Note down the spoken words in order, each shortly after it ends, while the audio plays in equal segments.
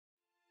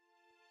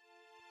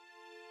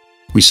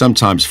We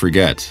sometimes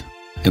forget,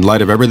 in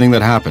light of everything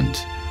that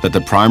happened, that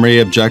the primary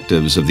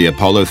objectives of the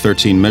Apollo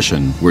 13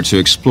 mission were to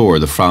explore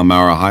the Frau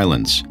Maurer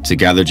Highlands, to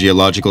gather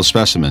geological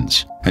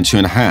specimens, and to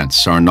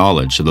enhance our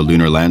knowledge of the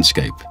lunar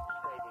landscape.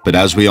 But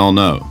as we all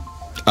know,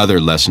 other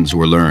lessons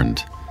were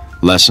learned,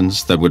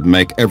 lessons that would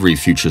make every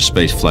future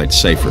spaceflight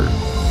safer.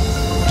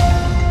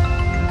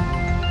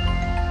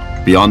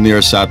 Beyond the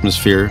Earth's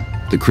atmosphere,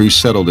 the crew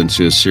settled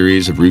into a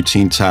series of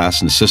routine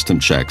tasks and system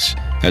checks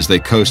as they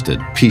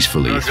coasted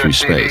peacefully through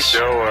space.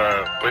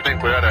 We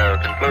think we ought to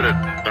conclude it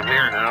from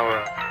here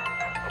now.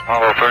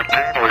 Apollo 13,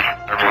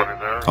 everybody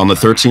there. On the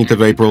 13th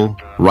of April,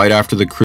 right after the crew